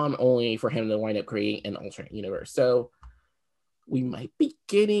his mom, only for him to wind up creating an alternate universe. So we might be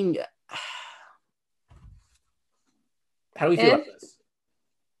getting... How do we feel about this?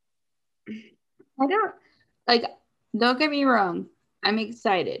 Don't get me wrong. I'm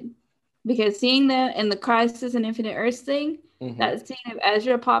excited because seeing them in the Crisis and Infinite Earths thing, that scene of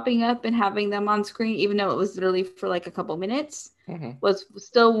Ezra popping up and having them on screen, even though it was literally for like a couple minutes, was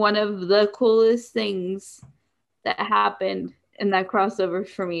still one of the coolest things that happened in that crossover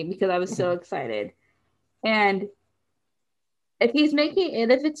for me because I was so excited. And if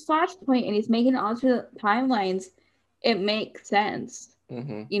it's Flashpoint and he's making alternate timelines, it makes sense,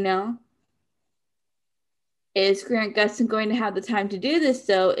 you know? Is Grant Gustin going to have the time to do this,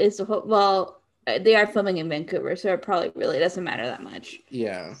 though? They are filming in Vancouver, so it probably really doesn't matter that much.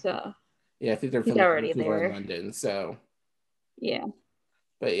 Yeah. So. Yeah, I think they're filming already there in London, so. Yeah.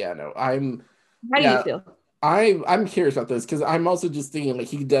 But yeah, no, How do you feel? I'm curious about this because I'm also just thinking like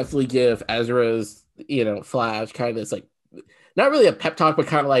he could definitely give Ezra's, Flash kind of this like, not really a pep talk, but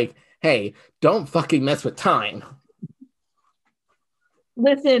kind of like, hey, don't fucking mess with time.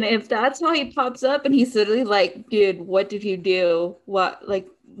 Listen, if that's how he pops up and he's literally like, dude, what did you do?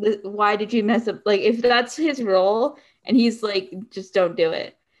 Why did you mess up? Like, if that's his role and he's like, just don't do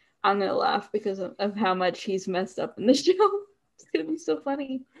it, I'm going to laugh because of how much he's messed up in the show. It's going to be so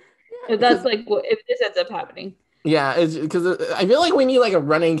funny. If that's like, if this ends up happening. Yeah, it's because I feel like we need like a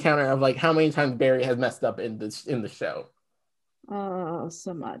running counter of like how many times Barry has messed up in the show. Oh,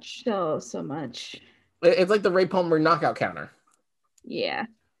 so much. So much. It's like the Ray Palmer knockout counter. Yeah.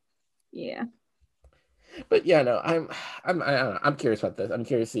 But yeah, no, I don't know. I'm curious about this. I'm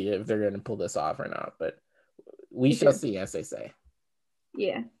curious to see if they're going to pull this off or not. But we shall see, as they say.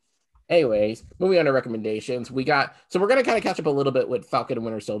 Yeah. Anyways, moving on to recommendations, we're going to kind of catch up a little bit with Falcon and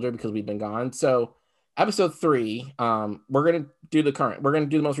Winter Soldier because we've been gone. So episode 3, we're going to do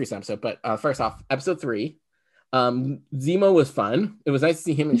the most recent episode. But first off, episode 3, Zemo was fun. It was nice to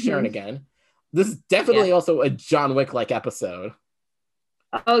see him and Sharon again. This is definitely also a John Wick-like episode.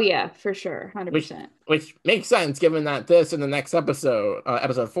 Oh yeah, for sure, 100%. Which makes sense given that this and the next episode,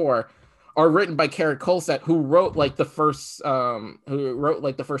 episode 4, are written by Karen Colsett, who wrote like the first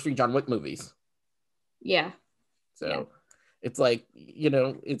three John Wick movies. Yeah. So Yeah. it's like,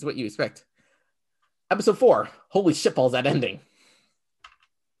 it's what you expect. Episode 4. Holy shitballs, that ending.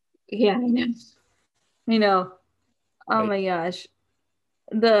 Yeah, I know. Oh Like, my gosh.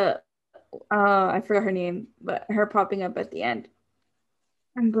 The I forgot her name, but her popping up at the end.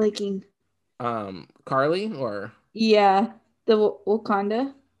 I'm blanking. Carly or Yeah, the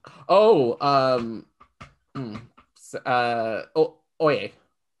Wakanda. oh hmm, Oye.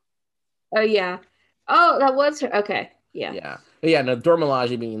 Oh yeah. Oh, that was her. Okay. Yeah. Yeah. But yeah, no, Dora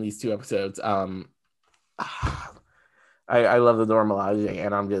Milaje being in these 2 episodes. I love the Dora Milaje,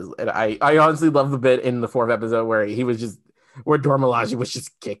 and I honestly love the bit in the 4th episode where Dora Milaje was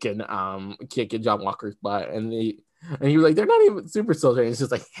just kicking John Walker's butt, and he was like, they're not even super soldiers. It's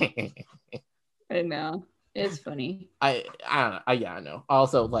just like I know. It's funny. I don't know. Yeah, I know.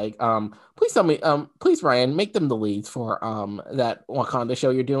 Also, like, please tell me, please, Ryan, make them the leads for that Wakanda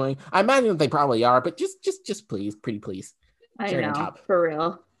show you're doing. I imagine that they probably are, but just please, pretty please, I cherry on know. top. For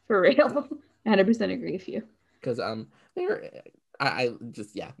real. For real. 100% agree with you. Because they're I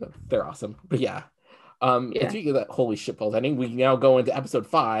just they're awesome. But yeah. And Yeah. speaking of that holy shitballs ending, we now go into episode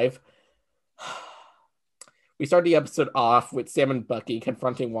 5. We start the episode off with Sam and Bucky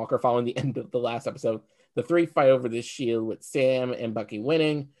confronting Walker following the end of the last episode. The 3 fight over this shield with Sam and Bucky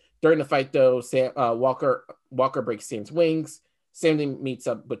winning. During the fight, though, Walker breaks Sam's wings. Sam then meets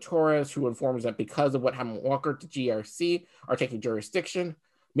up with Torres, who informs that because of what happened with Walker, the GRC are taking jurisdiction.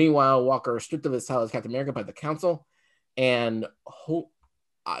 Meanwhile, Walker is stripped of his title as Captain America by the Council. And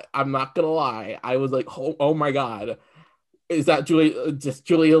I'm not going to lie, I was like, oh my God. Is that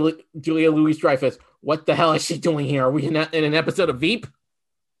Julia Louis-Dreyfus? What the hell is she doing here? Are we in an episode of Veep?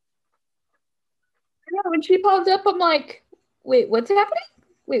 I know, when she popped up, I'm like, wait, what's happening?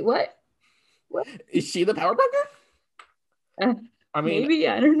 Wait, what? What? Is she the power broker? I mean, maybe,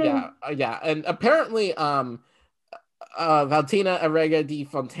 I don't know. Yeah. And apparently, Valentina Arrega de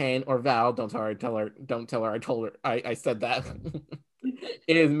Fontaine, or Val, don't tell her I told her I said that,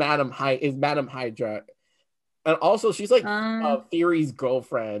 is Madam Hydra. And also, she's like Fury's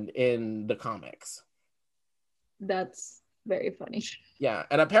girlfriend in the comics. That's very funny. Yeah,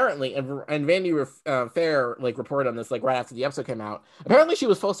 and apparently, and Vanity Fair like reported on this like right after the episode came out. Apparently, she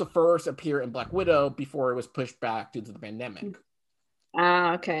was supposed to first appear in Black Widow before it was pushed back due to the pandemic.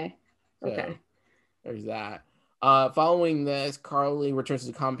 Okay. Okay. So, there's that. Following this, Carly returns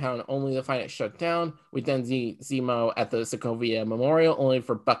to the compound only to find it shut down. We then see Zemo at the Sokovia Memorial, only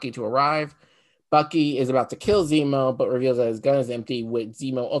for Bucky to arrive. Bucky is about to kill Zemo, but reveals that his gun is empty, with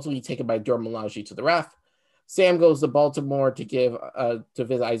Zemo ultimately taken by Dora Milaje to the ref. Sam goes to Baltimore to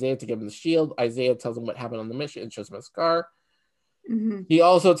visit Isaiah to give him the shield. Isaiah tells him what happened on the mission and shows him a scar. Mm-hmm. He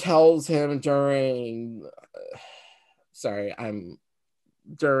also tells him during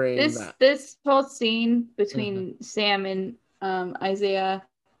this whole scene between Sam and Isaiah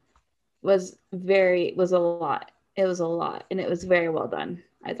was a lot. It was a lot, and it was very well done,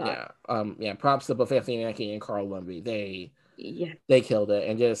 I thought. Props to both Anthony Mackie and Carl Lumbly. They killed it,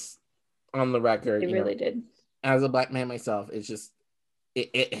 and just on the record, they really did. As a Black man myself, it's just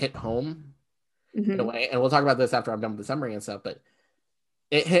it hit home in a way, and we'll talk about this after I'm done with the summary and stuff. But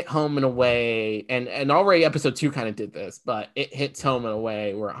it hit home in a way, and already episode 2 kind of did this, but it hits home in a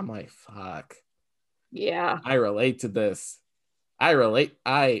way where I'm like, fuck, yeah, I relate to this.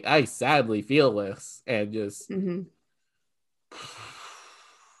 I sadly feel this, and just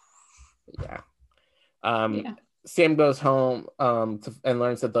Sam goes home and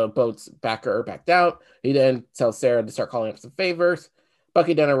learns that the boat's backed out. He then tells Sarah to start calling up some favors.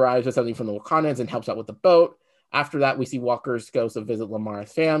 Bucky then arrives with something from the Wakandans and helps out with the boat. After that, we see Walker's goes to visit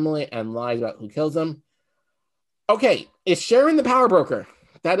Lamar's family and lies about who kills him. Okay, is Sharon the power broker?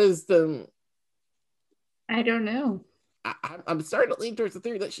 That is the... I don't know. I'm starting to lean towards the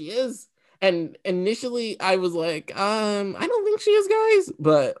theory that she is. And initially, I was like, I don't think she is, guys.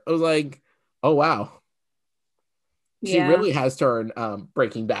 But I was like, oh, wow. She really has turned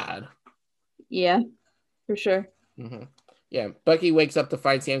Breaking Bad. Yeah, for sure. Mm-hmm. Yeah, Bucky wakes up to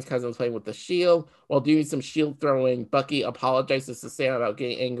find Sam's cousin playing with the shield. While doing some shield throwing, Bucky apologizes to Sam about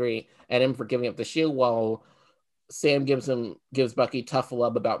getting angry at him for giving up the shield, while Sam gives Bucky tough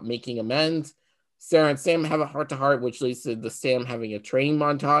love about making amends. Sarah and Sam have a heart-to-heart, which leads to the Sam having a training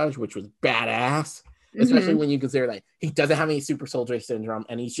montage, which was badass. Especially when you consider that he doesn't have any super soldier syndrome,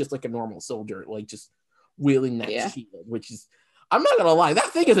 and he's just like a normal soldier, like just wielding that shield, which is, I'm not gonna lie,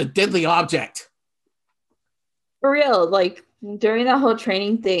 that thing is a deadly object. For real, like during that whole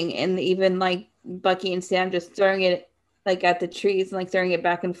training thing, and even like Bucky and Sam just throwing it like at the trees and like throwing it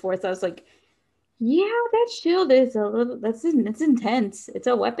back and forth. I was like, yeah, that shield is a little it's intense. It's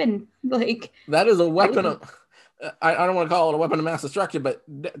a weapon. Like That is a I weapon of, I don't want to call it a weapon of mass destruction, but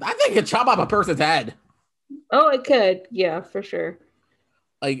I think it could chop off a person's head. oh, it could. Yeah, for sure.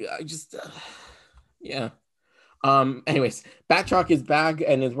 Like, I just, yeah. Anyways, Batroc is back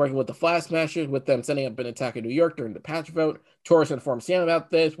and is working with the Flag Smashers, with them setting up an attack in New York during the patch vote. Taurus informs Sam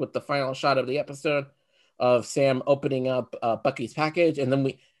about this with the final shot of the episode of Sam opening up Bucky's package. And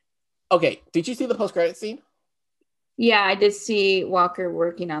then okay, did you see the post-credit scene? Yeah, I did see Walker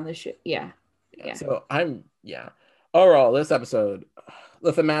working on the shit. Yeah. So overall, this episode,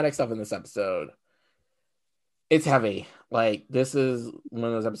 the thematic stuff in this episode, it's heavy. Like, this is one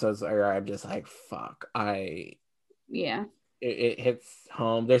of those episodes where I'm just like, fuck, it hits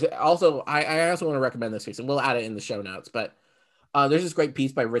home. There's also, I also want to recommend this piece, and we'll add it in the show notes, but there's this great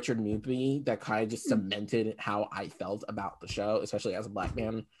piece by Richard Newby that kind of just cemented how I felt about the show, especially as a Black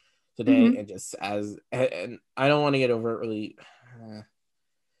man today, and just and I don't want to get overtly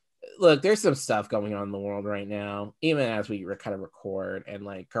look, there's some stuff going on in the world right now, even as we kind of record, and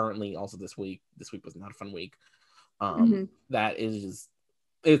like currently also this week was not a fun week. That is just,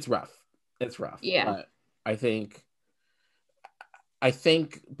 it's rough. Yeah. But I think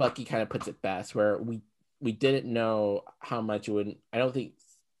Bucky kind of puts it best, where we didn't know how much it would. I don't think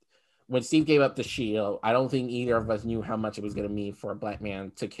when Steve gave up the shield, I don't think either of us knew how much it was going to mean for a Black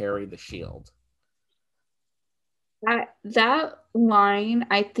man to carry the shield. That line,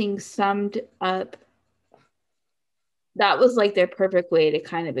 I think, summed up. That was like their perfect way to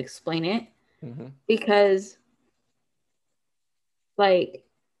kind of explain it, because, like,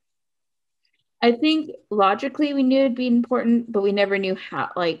 I think logically we knew it'd be important, but we never knew how.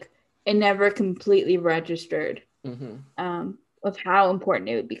 Like, it never completely registered of how important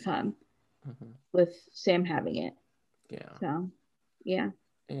it would become with Sam having it. Yeah. So, yeah.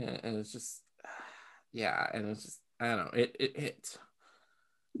 Yeah, and it's just, and it's just, I don't know, it hits.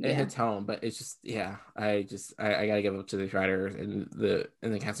 It hits home, but it's just, I gotta give up to these writers and the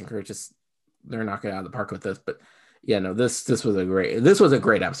cast and crew. Just, they're knocking it out of the park with this. But this was a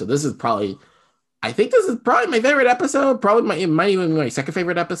great episode. This is probably my favorite episode. Probably might even be my second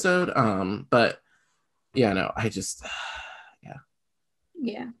favorite episode. But I just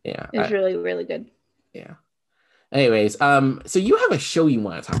it's really, really good. Yeah. Anyways, so you have a show you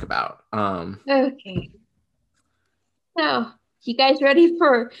want to talk about. Okay. So, you guys ready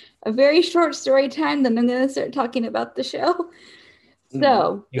for a very short story time? Then I'm going to start talking about the show.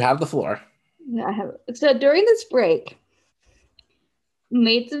 So, you have the floor. So, during this break,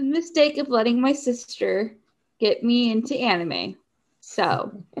 made the mistake of letting my sister get me into anime.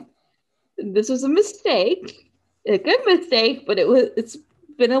 So, this was a mistake, a good mistake, but it's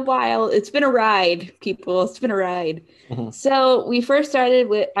been a while. It's been a ride, people. It's been a ride. So, we first started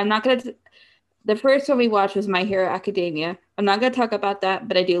with, the first one we watched was My Hero Academia. I'm not going to talk about that,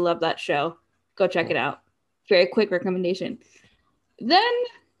 but I do love that show. Go check it out. Very quick recommendation. Then I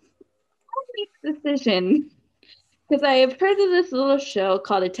made the decision, because I have heard of this little show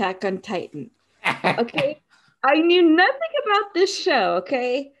called Attack on Titan. Okay? I knew nothing about this show,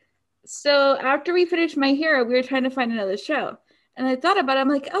 okay? So after we finished My Hero, we were trying to find another show. And I thought about it. I'm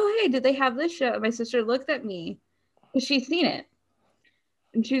like, oh, hey, did they have this show? And my sister looked at me because she's seen it.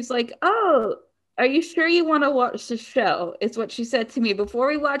 And she's like, oh, are you sure you want to watch the show? It's what she said to me before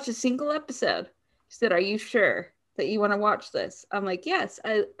we watched a single episode. She said, are you sure that you want to watch this? I'm like, yes,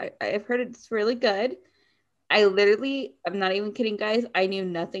 I've heard it's really good. I'm not even kidding, guys. I knew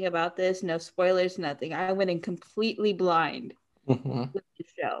nothing about this. No spoilers, nothing. I went in completely blind with the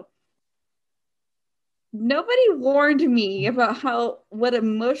show. Nobody warned me about what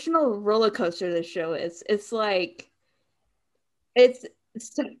emotional roller coaster this show is. It's like, it's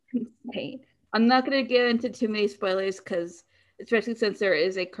so insane. I'm not going to get into too many spoilers, because especially since there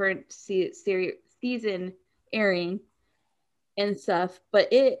is a current season airing and stuff, but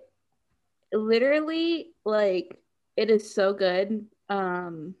it literally, like, it is so good. I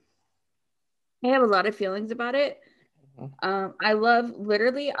have a lot of feelings about it. I love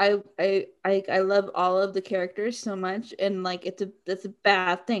I love all of the characters so much, and like it's a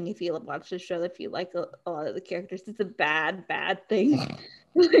bad thing if you watch the show, if you like a lot of the characters. It's a bad thing.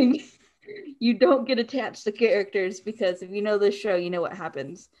 Like, you don't get attached to characters, because if you know the show, you know what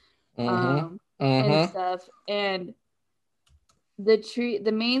happens. And stuff. And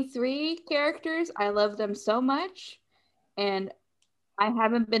the main three characters, I love them so much, and I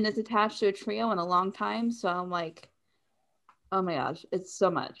haven't been as attached to a trio in a long time, so I'm like, oh my gosh, it's so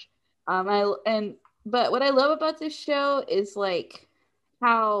much. But what I love about this show is like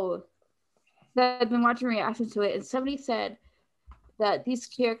how that I've been watching reactions to it, and somebody said that these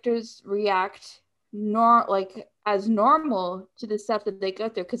characters react as normal to the stuff that they go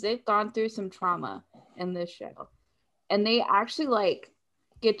through because they've gone through some trauma in this show, and they actually like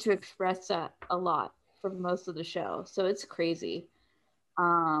get to express that a lot for most of the show. So it's crazy.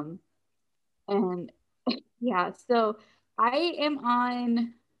 And yeah, so I am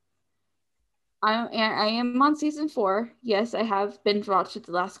on. I am on season 4. Yes, I have binge watched it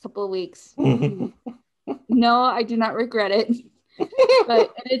the last couple of weeks. No, I do not regret it.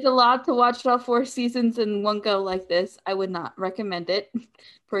 But it is a lot to watch all 4 seasons in one go like this. I would not recommend it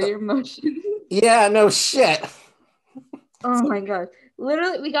for your emotions. Yeah, no shit. Oh my god.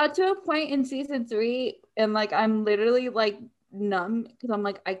 Literally, we got to a point in season 3 and like I'm literally like numb because I'm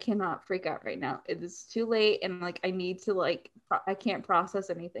like I cannot freak out right now. It is too late and like I need to like I can't process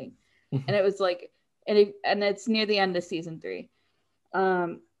anything. And it was like and it's near the end of season 3.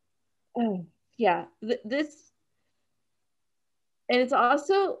 Oh, yeah. This and it's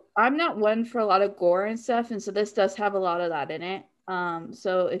also I'm not one for a lot of gore and stuff, and so this does have a lot of that in it.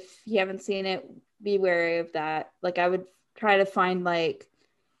 So if you haven't seen it, be wary of that. Like I would try to find like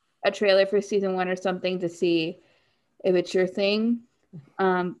a trailer for season 1 or something to see if it's your thing.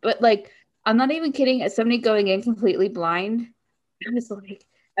 But like I'm not even kidding. As somebody going in completely blind, I was like,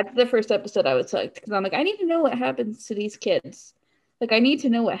 after the first episode, I was hooked because I'm like, I need to know what happens to these kids. Like I need to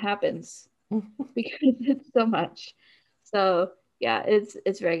know what happens because it's so much. So yeah,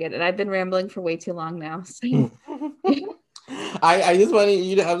 it's very good. And I've been rambling for way too long now. So. I just wanted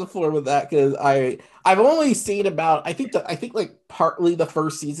you to have the floor with that because I've only seen about I think like partly the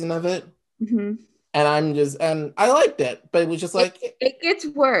first season of it, Mm-hmm. and I liked it, but it was just like it gets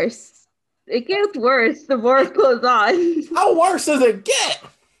worse. It gets worse the more it goes on. How worse does it get?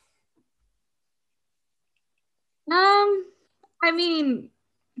 I mean,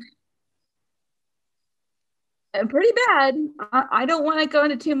 pretty bad. I don't want to go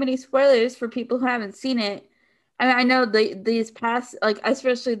into too many spoilers for people who haven't seen it. I mean, I know these past, like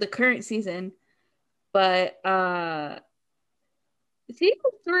especially the current season, but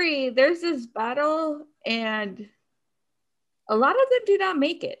season 3, there's this battle, and a lot of them do not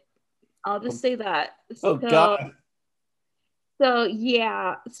make it. I'll just say that. Oh God. So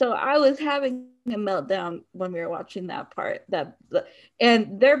yeah, so I was having a meltdown when we were watching that part.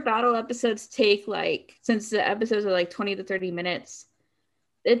 And their battle episodes take like, since the episodes are like 20 to 30 minutes,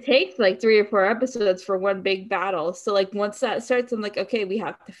 it takes like 3 or 4 episodes for one big battle. So like once that starts, I'm like, okay, we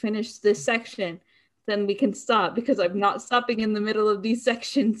have to finish this section, then we can stop because I'm not stopping in the middle of these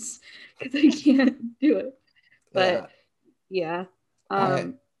sections because I can't do it. But yeah.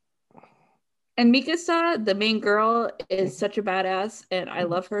 And Mikasa, the main girl, is such a badass, and I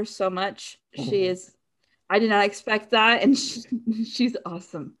love her so much. She is. I did not expect that, and she's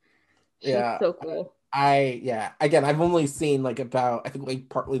awesome. She's so cool. Again, I've only seen like about I think like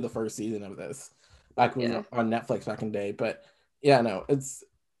partly the first season of this back when on Netflix back in the day, but yeah, no, it's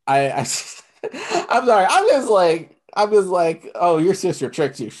I'm sorry, I'm just like, oh, your sister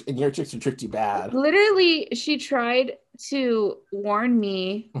tricked you, and your sister tricked you bad. Literally, she tried to warn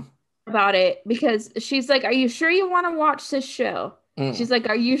me about it because she's like, are you sure you want to watch this show? She's like,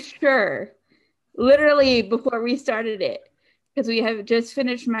 are you sure? Literally before we started it, because we have just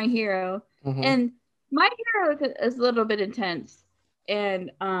finished My Hero, and My Hero is a little bit intense,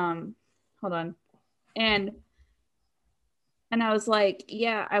 and hold on, and I was like,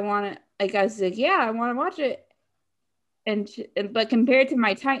 yeah, I want to. Like I was like, yeah, I want to watch it, but compared to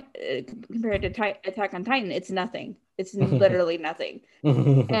Attack on Titan, it's nothing. It's literally nothing,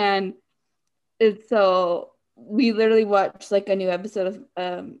 and so we literally watched like a new episode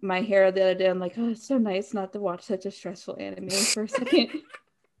of My Hero the other day. I'm like, oh, it's so nice not to watch such a stressful anime for a second.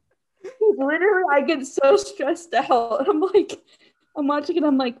 Literally, I get so stressed out. I'm like, I'm watching it.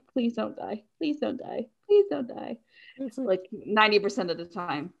 I'm like, please don't die. Please don't die. Please don't die. Like 90% of the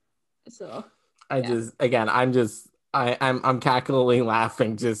time. So I'm cackling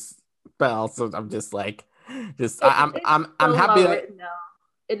laughing but also I'm just like I'm happy written,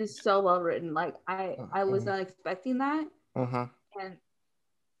 it is so well written. Like I was not expecting that. And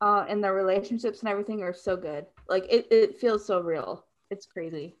the relationships and everything are so good. Like it feels so real. It's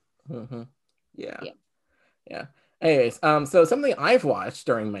crazy. Yeah. Anyways, so something I've watched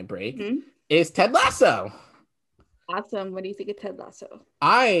during my break is Ted Lasso. Awesome. What do you think of Ted Lasso?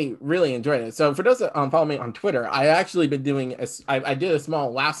 I really enjoyed it. So for those that follow me on Twitter, I actually been doing I did a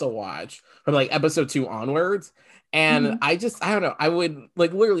small Lasso watch from like episode 2 onwards, and I don't know, I would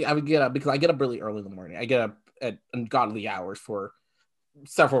like literally I would get up because I get up really early in the morning. I get up at ungodly hours for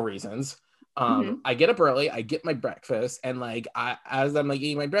several reasons. I get up early, I get my breakfast, and like as I'm like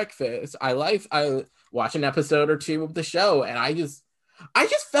eating my breakfast, I watch an episode or two of the show, and I just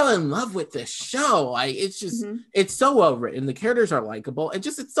fell in love with this show. Like it's just it's so well written. The characters are likable, and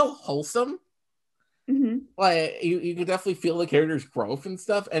just it's so wholesome. Like you can definitely feel the characters' growth and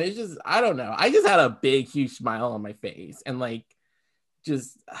stuff, and it's just I don't know. I just had a big huge smile on my face, and like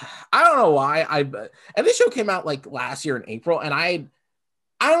just I don't know why and this show came out like last year in April, and I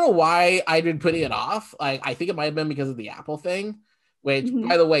don't know why I've been putting it off. Like I think it might have been because of the Apple thing, which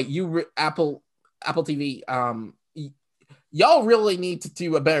by the way, Apple TV, y'all really need to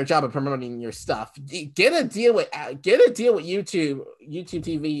do a better job of promoting your stuff. Get a deal with YouTube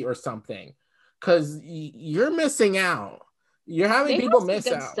TV or something, because you're missing out. You're having people miss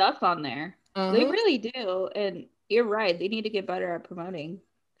good out. Stuff on there. They really do, and you're right. They need to get better at promoting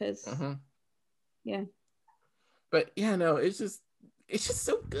because, yeah. But yeah, no, it's just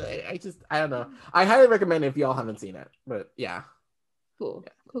so good. I don't know. I highly recommend it if y'all haven't seen it. But yeah. Cool.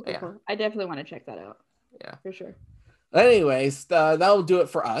 I definitely want to check that out. Yeah, for sure. Anyways, that'll do it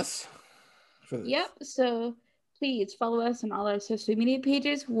for us. Yep. So please follow us on all our social media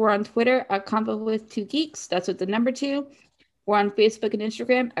pages. We're on Twitter at Convo with Two Geeks. That's with the number 2. We're on Facebook and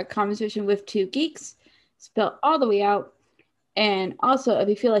Instagram at Conversation with Two Geeks, spelled all the way out. And also, if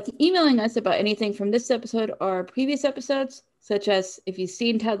you feel like emailing us about anything from this episode or previous episodes, such as if you've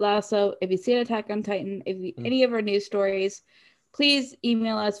seen Ted Lasso, if you've seen Attack on Titan, any of our news stories, please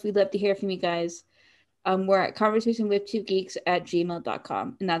email us. We'd love to hear from you guys. We're at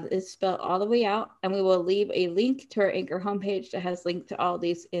conversationwith2geeks@gmail.com, and that is spelled all the way out. And we will leave a link to our Anchor homepage that has linked to all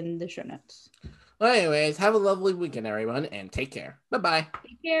these in the show notes. Well, anyways, have a lovely weekend, everyone, and take care. Bye-bye.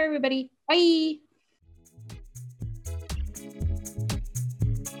 Take care, everybody. Bye.